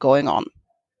going on,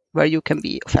 where you can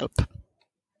be of help.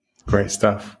 Great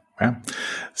stuff. Yeah.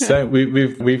 So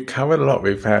we've covered a lot.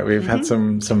 We've had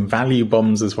some value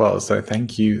bombs as well. So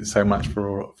thank you so much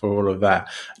for all of that.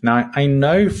 Now I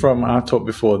know from our talk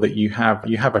before that you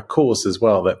have a course as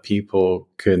well that people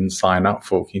can sign up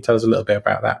for. Can you tell us a little bit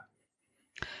about that?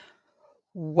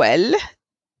 Well,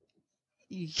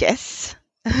 yes.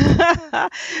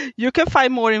 You can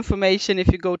find more information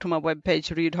if you go to my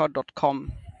webpage,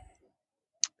 rydhard.com.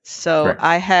 So correct.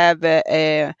 I have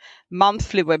a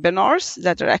monthly webinars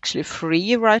that are actually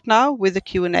free right now with a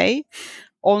Q&A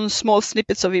on small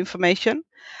snippets of information.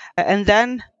 And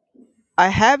then I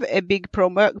have a big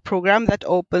program that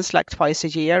opens like twice a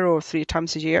year or 3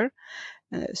 times a year.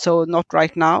 So not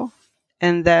right now.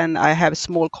 And then I have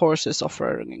small courses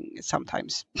offering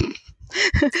sometimes.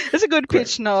 It's a good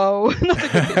pitch. No, not a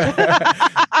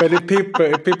good pitch.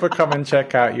 But if people come and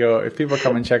check out your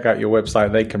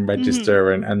website, they can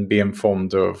register and be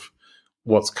informed of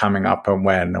what's coming up and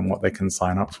when and what they can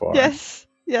sign up for. Yes.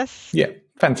 Yeah,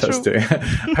 fantastic.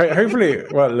 Hopefully,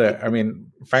 well, look, I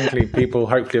mean, frankly, people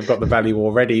hopefully have got the value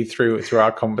already through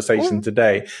our conversation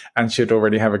today, and should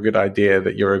already have a good idea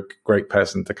that you're a great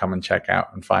person to come and check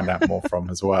out and find out more from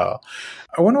as well.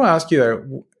 I want to ask you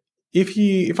though,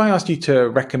 if I asked you to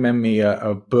recommend me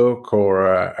a book or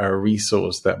a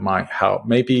resource that might help,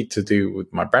 maybe to do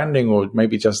with my branding or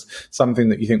maybe just something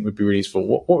that you think would be really useful,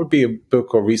 what would be a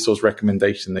book or resource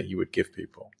recommendation that you would give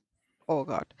people? Oh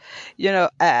God,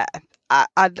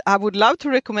 I would love to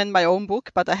recommend my own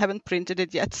book, but I haven't printed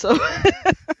it yet, so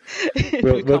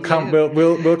we'll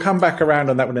come back around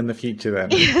on that one in the future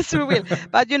then. Yes, we will.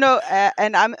 But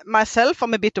and I'm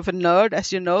a bit of a nerd,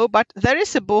 as you know, but there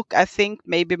is a book I think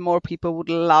maybe more people would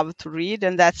love to read,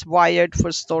 and that's Wired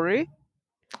for Story.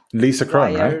 Lisa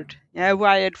Cron, right? Yeah,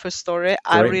 Wired for Story.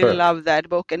 I really love that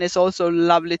book, and it's also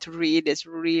lovely to read. It's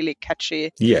really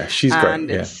catchy. Yeah, she's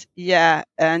great. Yeah,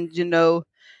 and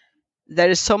there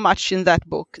is so much in that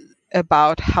book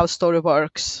about how story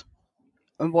works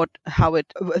and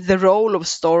the role of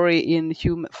story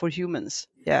for humans.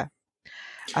 Yeah.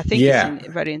 I think it's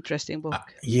a very interesting book.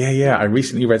 I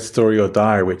recently read Story or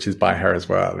Die, which is by her as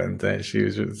well. And she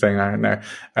was saying, I don't know,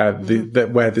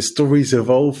 where the stories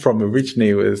evolved from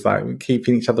originally was like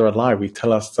keeping each other alive. We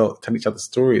tell each other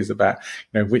stories about,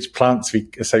 which plants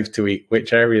are safe to eat,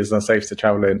 which areas are safe to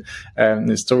travel in.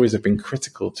 The stories have been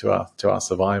critical to our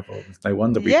survival. No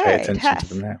wonder we pay attention to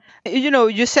them now.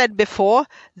 You said before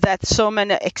that so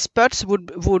many experts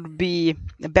would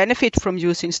benefit from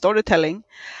using storytelling.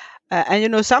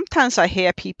 And sometimes I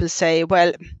hear people say,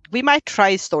 well, we might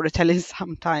try storytelling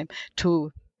sometime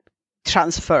to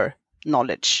transfer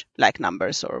knowledge, like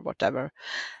numbers or whatever.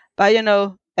 But,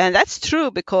 and that's true,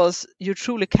 because you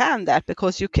truly can that,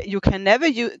 because you can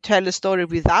never tell a story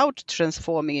without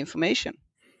transforming information.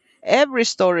 Every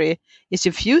story is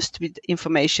infused with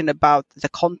information about the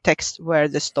context where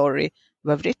the story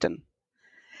was written.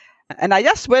 And I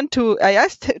just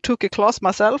took a class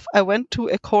myself. I went to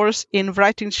a course in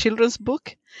writing children's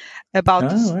book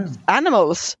about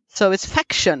animals. So it's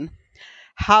faction,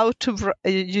 how to,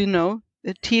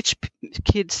 teach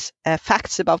kids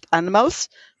facts about animals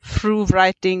through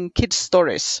writing kids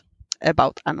stories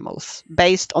about animals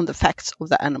based on the facts of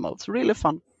the animals. Really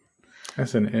fun.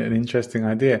 That's an interesting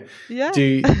idea. Yeah. Do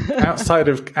you, outside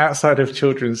of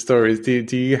children's stories,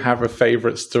 do you have a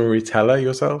favorite storyteller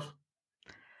yourself?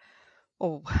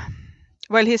 Oh,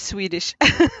 well, he's Swedish.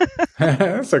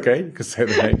 That's okay. You can say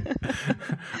the name.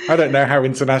 I don't know how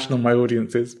international my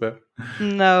audience is, but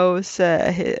no,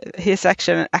 so he's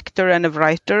actually an actor and a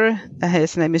writer.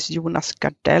 His name is Jonas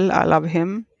Gardell. I love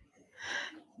him.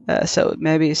 So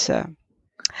maybe it's,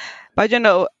 but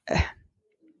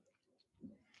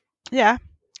yeah.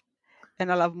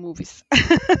 And I love movies.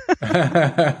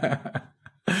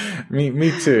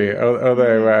 Me too.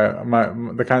 Although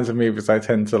the kinds of movies I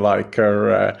tend to like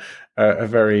are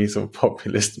very sort of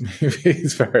populist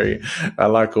movies. I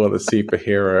like all the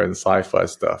superhero and sci-fi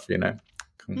stuff,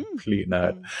 complete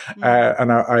nerd.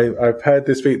 And I've heard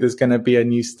this week there's going to be a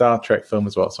new Star Trek film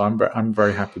as well. So I'm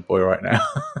very happy boy right now.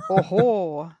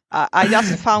 I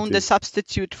just found a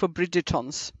substitute for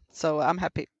Bridgertons, so I'm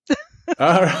happy.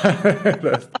 All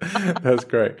right. That's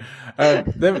great.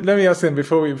 Let me ask them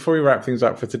before we wrap things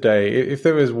up for today. If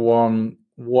there was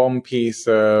one piece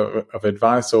of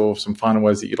advice or some final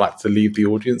words that you'd like to leave the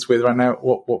audience with right now,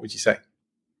 what would you say?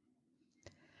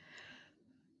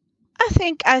 I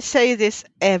think I say this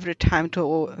every time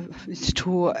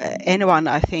to anyone,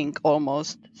 I think,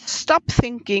 almost. Stop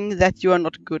thinking that you are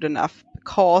not good enough,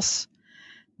 because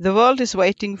the world is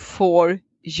waiting for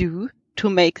you to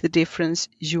make the difference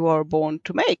you are born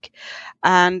to make.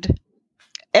 And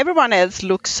everyone else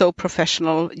looks so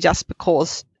professional just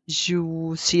because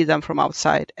you see them from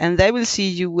outside. And they will see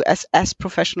you as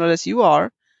professional as you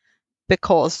are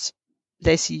because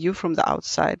they see you from the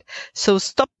outside. So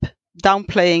stop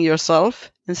downplaying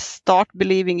yourself and start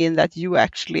believing in that you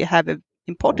actually have an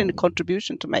important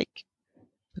contribution to make,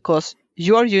 because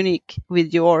you are unique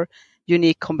with your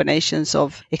unique combinations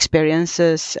of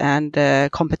experiences and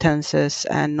competences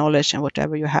and knowledge and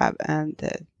whatever you have, and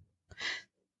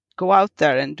go out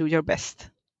there and do your best.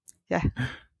 Yeah.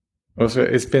 Also,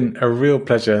 it's been a real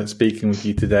pleasure speaking with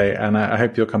you today, and I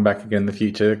hope you'll come back again in the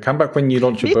future. Come back when you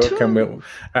launch your book, too.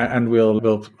 and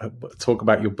we'll talk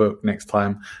about your book next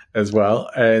time as well.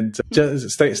 And just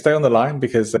stay on the line,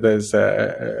 because there's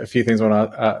a few things I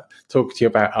want to talk to you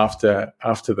about after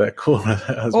the call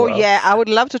as well. Oh yeah, I would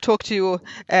love to talk to you.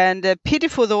 And pity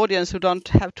for the audience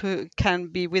who can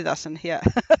be with us and hear.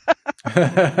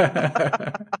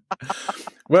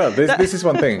 Well, this is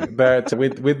one thing that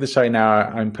with the show now,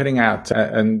 I'm putting out,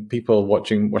 and people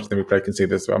watching the replay can see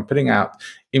this, I'm putting out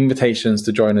invitations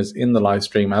to join us in the live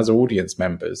stream as audience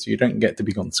members. You don't get to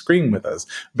be on screen with us,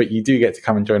 but you do get to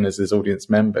come and join us as audience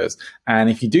members. And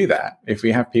if you do that, if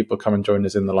we have people come and join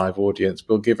us in the live audience,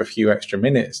 we'll give a few extra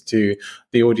minutes to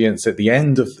the audience at the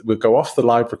end we'll go off the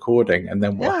live recording, and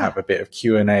then we'll have a bit of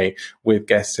Q&A with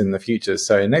guests in the future.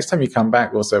 So next time you come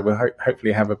back, also we'll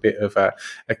hopefully have a bit of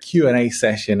a Q&A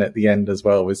session at the end as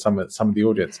well with some of the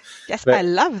audience. Yes, but I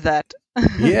love that.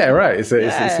 Yeah, right. It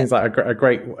seems like a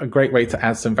great way to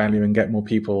add some value and get more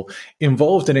people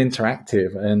involved and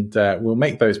interactive. And we'll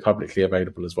make those publicly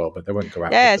available as well, but they won't go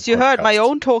out. Yes, you heard my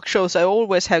own talk shows. I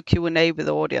always have Q&A with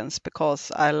the audience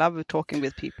because I love talking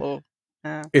with people.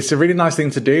 It's a really nice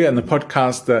thing to do, and the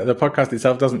podcast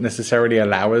itself doesn't necessarily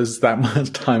allow us that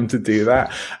much time to do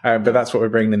that, but that's what we're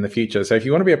bringing in the future. So if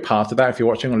you want to be a part of that, if you're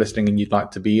watching or listening and you'd like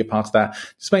to be a part of that,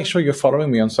 just make sure you're following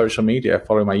me on social media.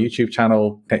 Follow my YouTube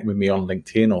channel, connect with me on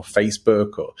LinkedIn or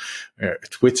Facebook, or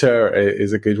Twitter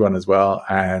is a good one as well,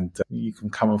 and you can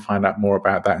come and find out more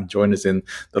about that and join us in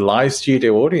the live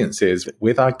studio audiences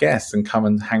with our guests, and come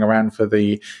and hang around for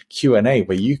the Q&A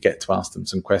where you get to ask them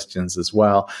some questions as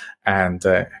well. And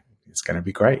it's going to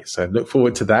be great. So look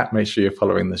forward to that. Make sure you're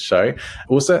following the show.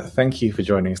 Also, thank you for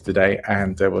joining us today,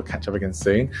 and we'll catch up again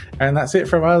soon. And that's it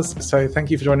from us. So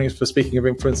thank you for joining us for Speaking of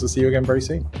Influence. We'll see you again very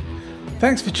soon.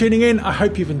 Thanks for tuning in. I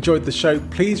hope you've enjoyed the show.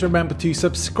 Please remember to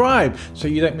subscribe so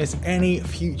you don't miss any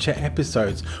future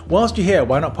episodes. Whilst you're here,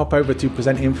 why not pop over to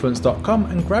presentinfluence.com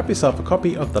and grab yourself a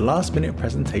copy of the last minute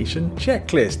presentation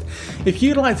checklist. If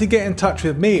you'd like to get in touch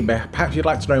with me, perhaps you'd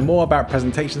like to know more about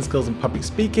presentation skills and public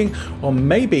speaking, or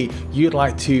maybe you'd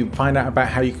like to find out about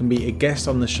how you can be a guest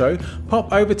on the show,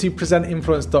 pop over to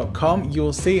presentinfluence.com.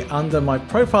 You'll see under my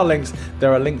profile links,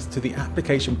 there are links to the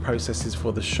application processes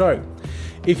for the show.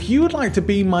 If you would like to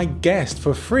be my guest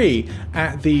for free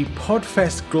at the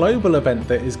Podfest Global event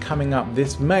that is coming up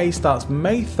this May, starts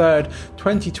May 3rd,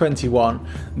 2021,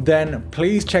 then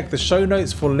please check the show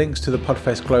notes for links to the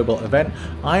Podfest Global event.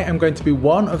 I am going to be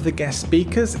one of the guest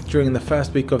speakers during the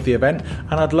first week of the event,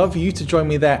 and I'd love you to join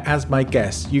me there as my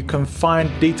guest. You can find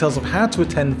details of how to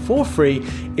attend for free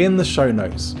in the show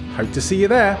notes. Hope to see you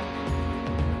there.